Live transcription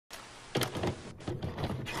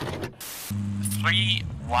three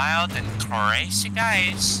wild and crazy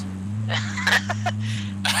guys.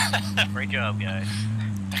 Great job, guys.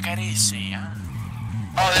 Take it easy, huh?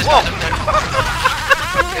 Oh, there's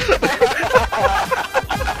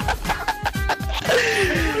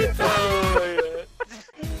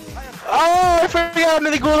Oh, I forgot I'm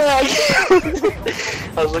in the gulag.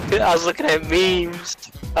 I was looking at memes.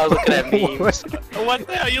 I was looking at memes. What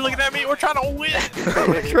the hell are you looking at me? We're trying to win!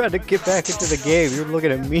 We're trying to get back into the game. You're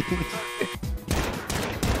looking at me.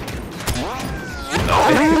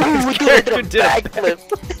 Oh, we did a backflip.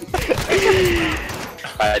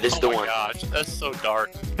 Alright, this is the one. Oh my gosh, that's so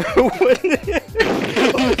dark.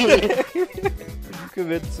 You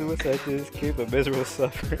commit suicide to escape a miserable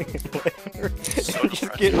suffering and whatever.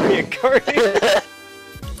 Just get reincarnated.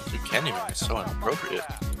 Dude, Candyman is so inappropriate.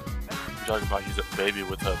 You're talking about he's a baby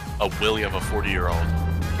with a willy of a 40-year-old.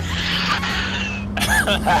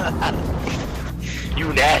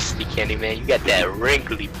 You nasty, Candyman. You got that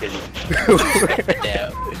wrinkly Billy. You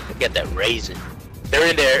got that raisin. They're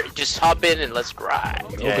in there. Just hop in and let's ride.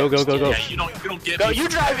 Yeah, go. Yeah, you don't get Go, me. you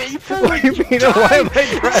drive it. You pull What do you mean? Why am I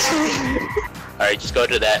driving? Alright, just go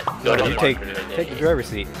to that. Go to You the take the driver's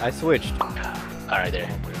seat. I switched. Alright, there.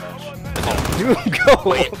 Dude, go!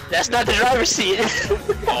 Wait, that's not the driver's seat.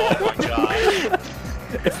 Oh my god.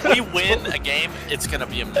 If we win a game, it's gonna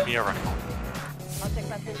be a miracle. I'll check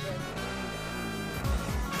my picture.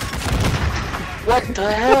 What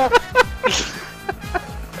the hell?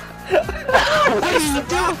 What are you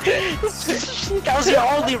doing? That was your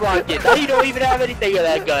only rocket. Now you don't even have anything of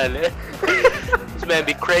that gun. This man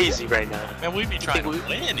be crazy right now. Man, we be trying to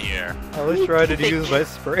win here. I was trying to use my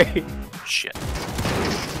spray. Shit.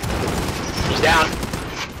 He's down.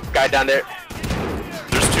 Guy down there.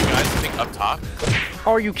 There's two guys, I think, up top.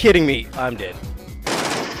 Are you kidding me? I'm dead.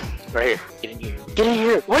 Right here. Get in here. Get in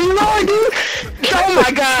here. Where you going, dude? Oh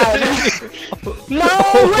my god. No,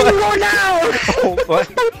 where you going now? Oh my.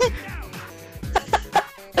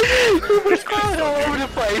 You're going all over the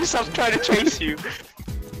place. I'm trying to chase you.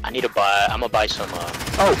 I need to buy. I'm gonna buy some.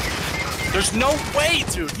 Oh, there's no way,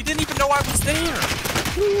 dude. He didn't even know I was there.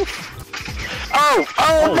 Oh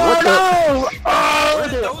no! Where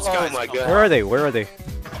did those guys my come god! Where are they? Where are they?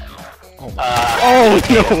 Oh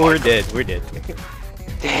no, we're dead. We're dead.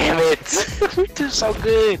 Damn it! We did so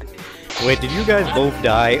good. Wait, did you guys both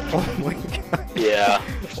die? Oh my god. Yeah.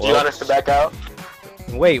 Do you want us to back out?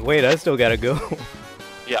 Wait, I still gotta go.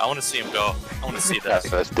 Yeah, I want to see him go. I want to see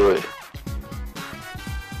this. Let's do it.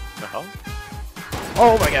 The hell?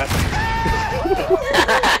 Oh my god.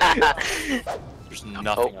 There's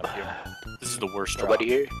nothing up here. This is the worst drop. Nobody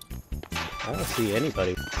here? I don't see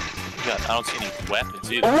anybody. Yeah, I don't see any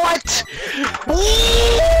weapons either. What?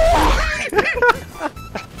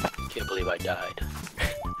 Can't believe I died.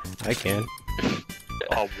 I can.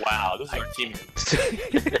 Oh wow, this is our team.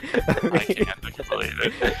 I can't believe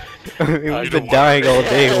it. I mean, we've been dying all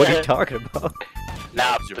day. What are you talking about?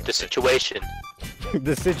 Nah, but the situation.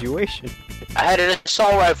 The situation. I had an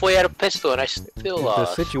assault rifle, he had a pistol, and I still If the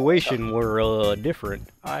lost. situation were different,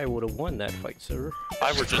 I would have won that fight, sir. If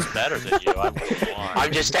I were just better than you, I would have won.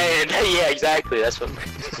 I'm just saying. Yeah, exactly. That's what.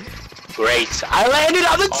 Great. I landed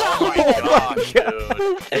on the top. Oh my gosh,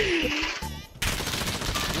 dude.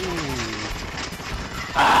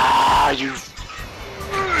 Ah, you.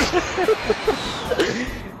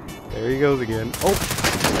 There he goes again. Oh!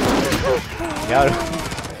 Got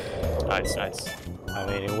him. Nice, nice. I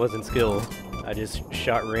mean, it wasn't skill. I just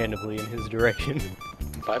shot randomly in his direction.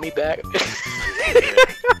 Buy me back.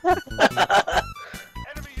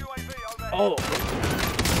 Oh!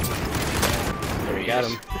 There he Got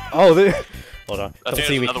is. him. Oh, there. Hold on. I Don't think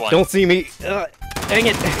see there's me. another one. Don't see me. Dang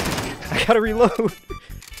it. I gotta reload.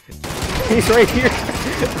 He's right here.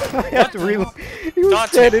 I have to reload. He was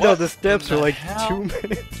Dante, standing on what the steps in for the like hell? 2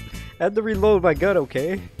 minutes. I had to reload my gun,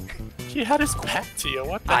 okay? He had his back to you.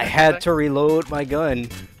 What the I heck? had to reload my gun.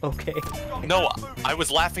 Okay. No, I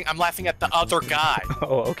was laughing. I'm laughing at the other guy.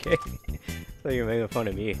 Oh, okay. So you're making fun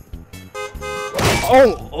of me.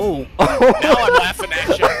 Oh! Now I'm laughing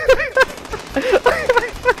at you.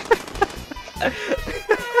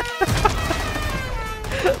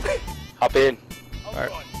 Hop in.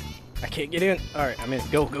 Alright. I can't get in. Alright, I'm in.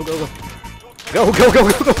 Go. Go. Dang it!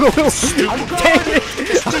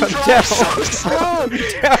 I'm down. I'm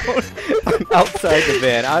down. I'm outside the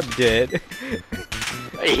van. I'm dead.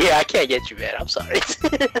 Yeah, I can't get you, man. I'm sorry.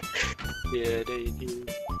 Yeah, there you do.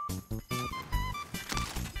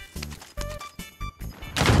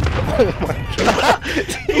 Oh my god.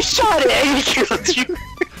 You shot it and he killed you.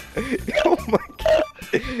 Oh my god.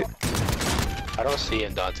 I don't see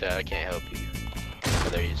him, Dante. I can't help you. Oh,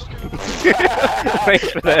 there he is. Thanks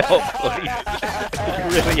for the help, buddy. You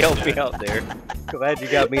really helped me out there. Glad you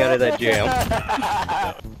got me out of that jam.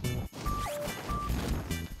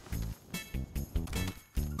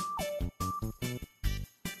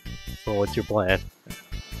 So what's your plan?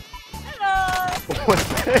 Hello. What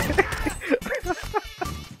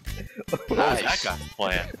was that guy's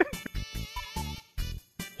plan?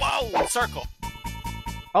 Whoa, circle.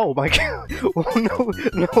 Oh my god! Oh no!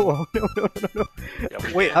 No! No!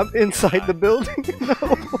 Yeah, Wait, I'm inside the building. No!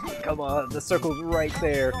 Come on, the circle's right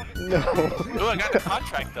there. No! Ooh, I got a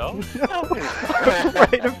contract though. No! I'm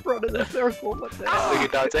right in front of the circle. What the hell?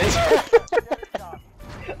 Look at Dante.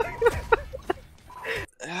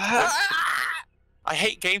 I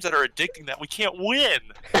hate games that are addicting that we can't win.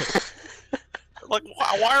 Like,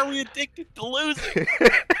 why are we addicted to losing?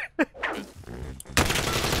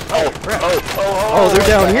 Oh, they're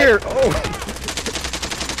down here. Oh.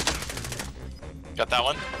 Got that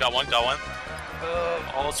one. Got one.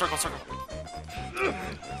 Oh, circle.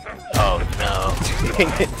 Oh no.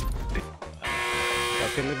 Dang it.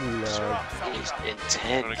 Fucking love. It's I'm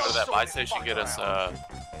intense. gonna go to that buy station and get us,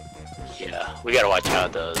 Yeah, we gotta watch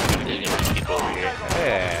out though. There's gonna be people over here.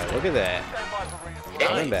 Yeah, look at that.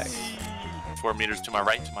 Coming back. 4 meters to my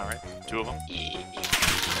right, Two of them. Yeah.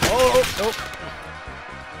 Oh.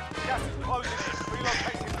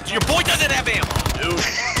 Your boy doesn't have ammo, dude.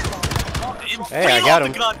 Hey, I got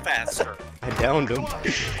him. The gun faster. I downed him.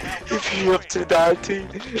 You up to 19?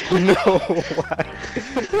 No. Why?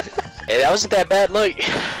 Hey, that wasn't that bad luck.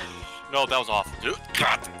 No, that was awful, dude.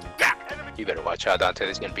 God. You better watch out, Dante.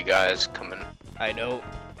 There's gonna be guys coming. I know.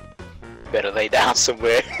 Better lay down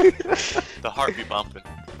somewhere. The heart be bumping.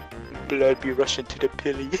 Blood be rushing to the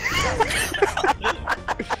pilly.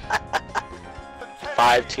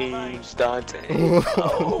 5 teams, Dante.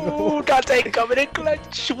 Oh, Dante coming in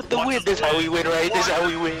clutch with the win. This is how we win, right? This is how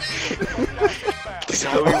we win. This is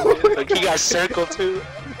how we win. Look, he got circled too.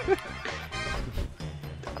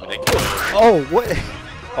 Oh, what?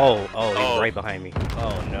 Oh, he's right behind me.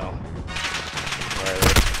 Oh no. Where are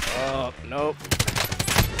they? Oh, nope.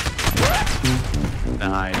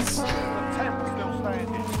 Nice.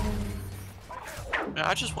 Man,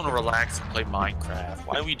 I just want to relax and play Minecraft.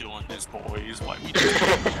 Why are we doing this, boys? Why are we doing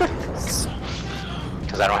this?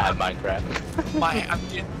 Because I don't have Minecraft. I'm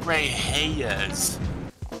getting gray hairs.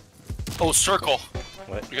 Oh, circle.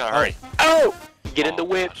 What? We gotta hurry. Oh! Get in the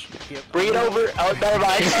whip. Bring it over. Oh, never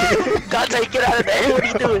mind. Dante, get out of there. What are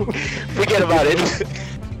you doing? Forget about it.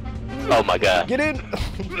 Oh my god. Get in!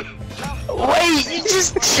 Wait, you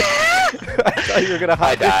just... I thought you were gonna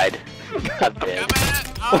hide. I died. I'm dead.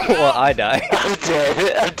 Well, I died. I'm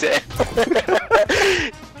dead.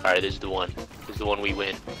 Alright, this is the one. This is the one we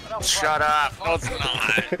win. Shut up. No, it's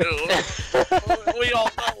not. Dude. We all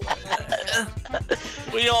know it.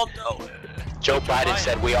 We all know it. Joe Biden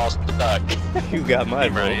said we all stuck. You got my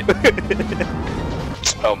Right.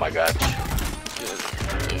 Oh my god.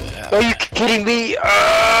 Are you kidding me?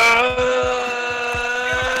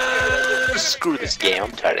 Screw this game.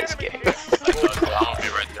 I'm tired of this game. I'll be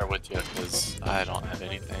right there with you because I don't have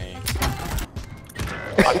anything.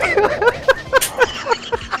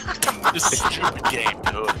 This is a stupid game,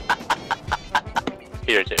 dude.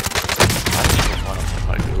 Here, dude.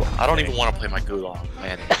 I don't even want to play my gulag,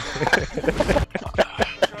 man.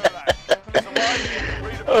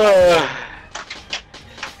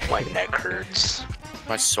 My neck hurts.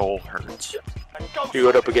 My soul hurts. You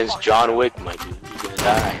went up against John Wick, my dude. You're gonna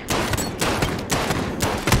die.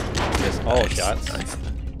 Just all shots.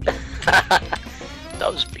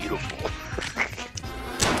 That was beautiful.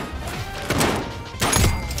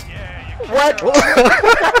 What?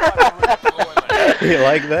 You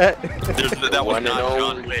like that? That was One not and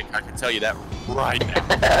John only. Wick, I can tell you that right now.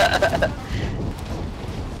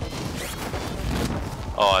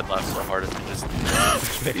 Oh, I'd laugh so hard if he just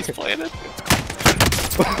he's playing it.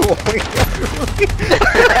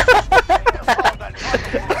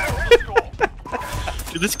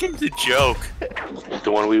 Dude, this game's a joke. It's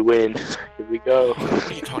the one we win. Here we go.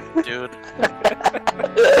 What are you talking, dude?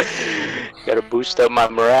 Gotta boost up my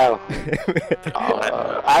morale.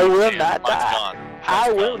 I will not Mine's die. gone.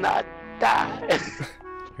 I will not die.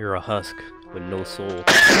 You're a husk with no soul.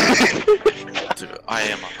 Dude, I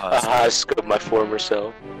am a A husk. husk of my former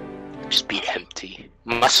self. Just be empty.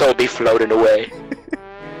 My soul be floating away.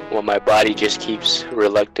 While my body just keeps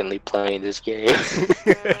reluctantly playing this game.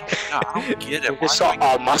 I don't get it. It's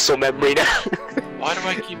all muscle memory now. Why do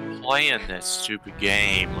I keep playing this stupid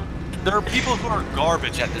game? There are people who are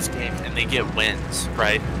garbage at this game and they get wins,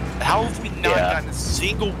 right? How have we not gotten a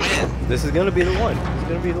single win? This is gonna be the one. It's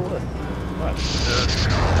gonna be the one. Watch.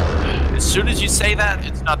 As soon as you say that,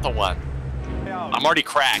 it's not the one. I'm already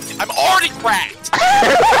cracked. I'm already cracked!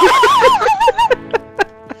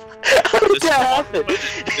 How did that happen?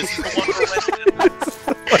 This is the one we're winning.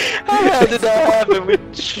 How did that happen? We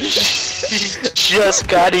just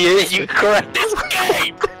got here. You cracked. This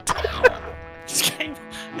game! This game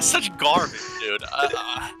is such garbage, dude.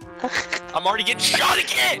 I'm already getting shot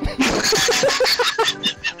again!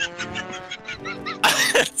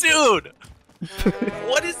 Dude!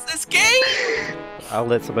 What is this game? I'll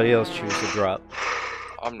let somebody else choose the drop.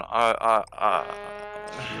 I'm not,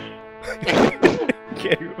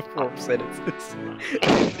 Can't even form sentences.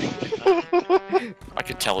 I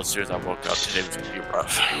could tell as soon as I woke up today was gonna be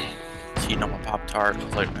rough. Eating on my Pop-Tart, I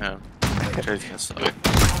was like, man, today's gonna suck.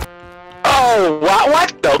 Oh,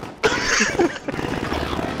 what the?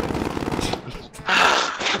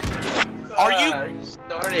 Are you?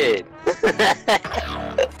 Started.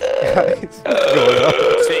 It's going up.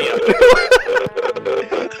 See ya.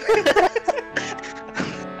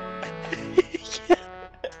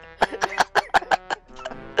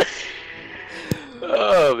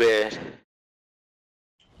 Oh man.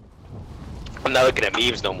 I'm not looking at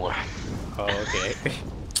memes no more. Oh, okay.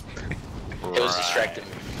 It was distracting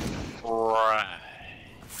me. Right.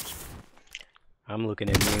 I'm looking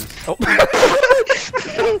at memes. Oh.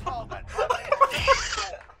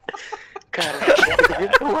 God,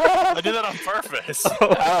 I did that on purpose.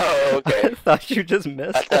 oh, okay. I thought you just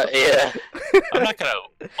missed. I thought, yeah. I'm not gonna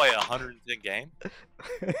play a 110 game.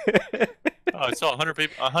 Oh, it's all 100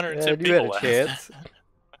 people. 110 Yeah, you people had a left. chance.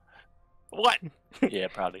 What? Yeah,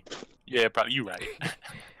 probably. Yeah, probably. You right.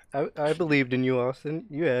 I believed in you, Austin.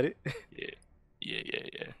 You had it.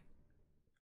 Yeah.